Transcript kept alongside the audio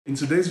In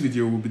today's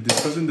video, we'll be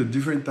discussing the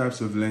different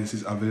types of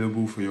lenses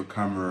available for your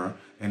camera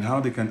and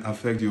how they can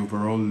affect the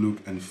overall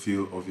look and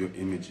feel of your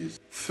images.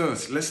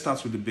 First, let's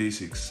start with the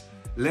basics.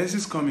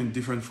 Lenses come in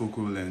different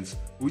focal lengths,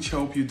 which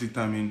help you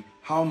determine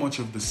how much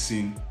of the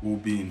scene will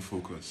be in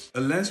focus. A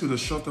lens with a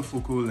shorter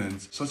focal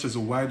length, such as a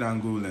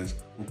wide-angle lens,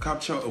 will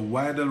capture a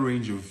wider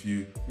range of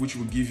view, which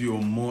will give you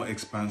a more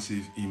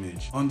expansive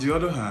image. On the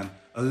other hand,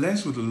 a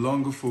lens with a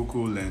longer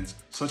focal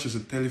length, such as a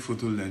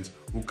telephoto lens,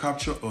 will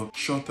capture a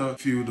shorter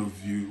field of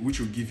view, which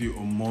will give you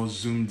a more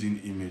zoomed-in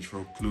image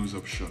for a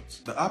close-up shot.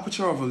 The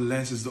aperture of a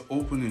lens is the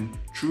opening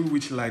through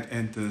which light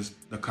enters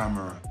the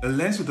camera. A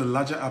lens with a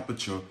larger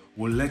aperture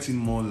will let in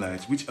more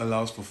light, which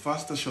allows for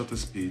faster shutter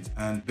speeds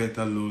and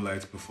better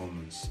low-light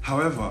performance.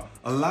 However,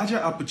 a larger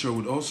aperture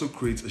would also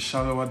create a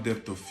shallower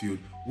depth of field,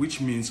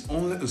 which means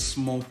only a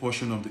small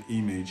portion of the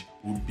image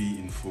will be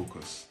in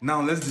focus.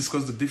 Now let's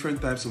discuss the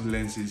different types of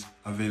lenses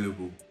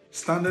available.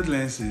 Standard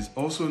lenses,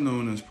 also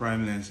known as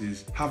prime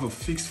lenses, have a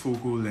fixed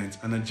focal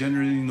length and are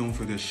generally known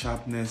for their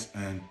sharpness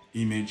and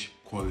image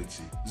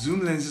quality.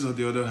 Zoom lenses, on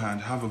the other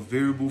hand, have a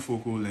variable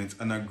focal length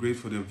and are great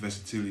for their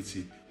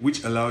versatility,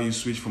 which allow you to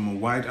switch from a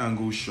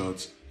wide-angle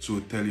shot to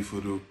a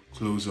telephoto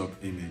close-up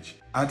image.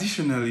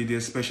 Additionally, there are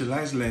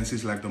specialized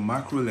lenses like the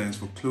macro lens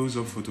for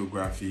close-up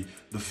photography,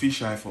 the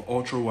fisheye for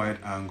ultra-wide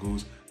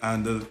angles,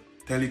 and the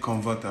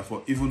teleconverter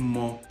for even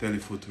more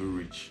telephoto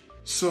reach.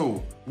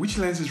 So, which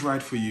lens is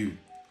right for you?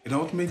 It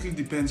ultimately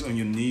depends on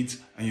your needs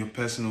and your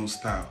personal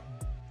style.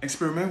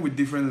 Experiment with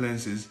different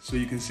lenses so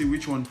you can see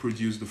which one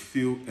produces the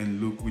feel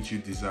and look which you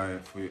desire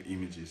for your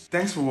images.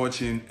 Thanks for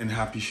watching and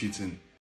happy shooting.